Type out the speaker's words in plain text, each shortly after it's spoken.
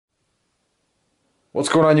What's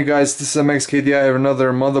going on, you guys? This is MXKD. I have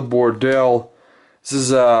another motherboard Dell. This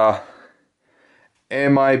is a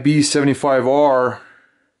MIB75R.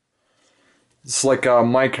 It's like a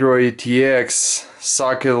micro ATX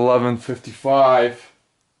socket 1155,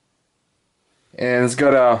 and it's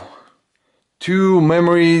got two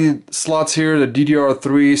memory slots here. The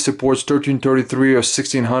DDR3 supports 1333 or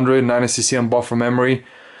 1600 90cc buffer memory.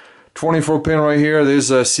 24 pin right here.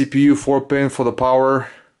 There's a CPU 4 pin for the power.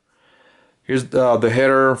 Here's the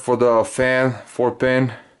header for the fan, 4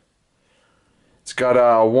 pin. It's got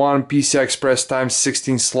a 1 PCI Express times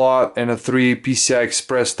 16 slot and a 3 PCI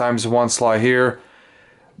Express times 1 slot here.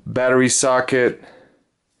 Battery socket.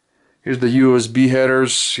 Here's the USB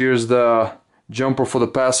headers. Here's the jumper for the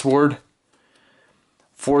password.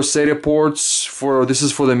 4 SATA ports. This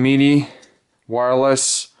is for the mini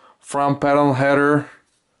wireless. Front panel header.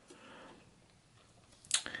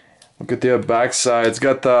 Look at the back side. It's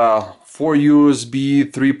got the 4 USB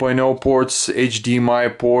 3.0 ports,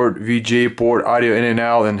 HDMI port, VGA port, audio in and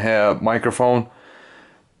out, and microphone.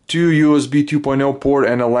 2 USB 2.0 port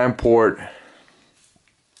and a LAN port.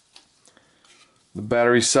 The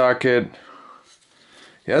battery socket.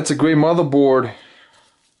 Yeah, it's a great motherboard.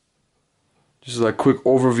 Just a quick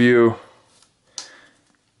overview.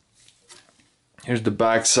 Here's the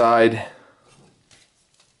back side.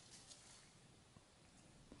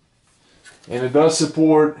 And it does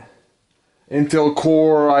support Intel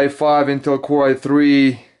Core i5, Intel Core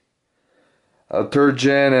i3, a 3rd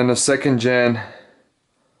gen and a 2nd gen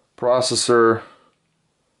processor.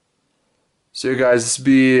 So you guys, this will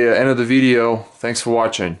be the end of the video. Thanks for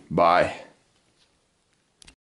watching. Bye.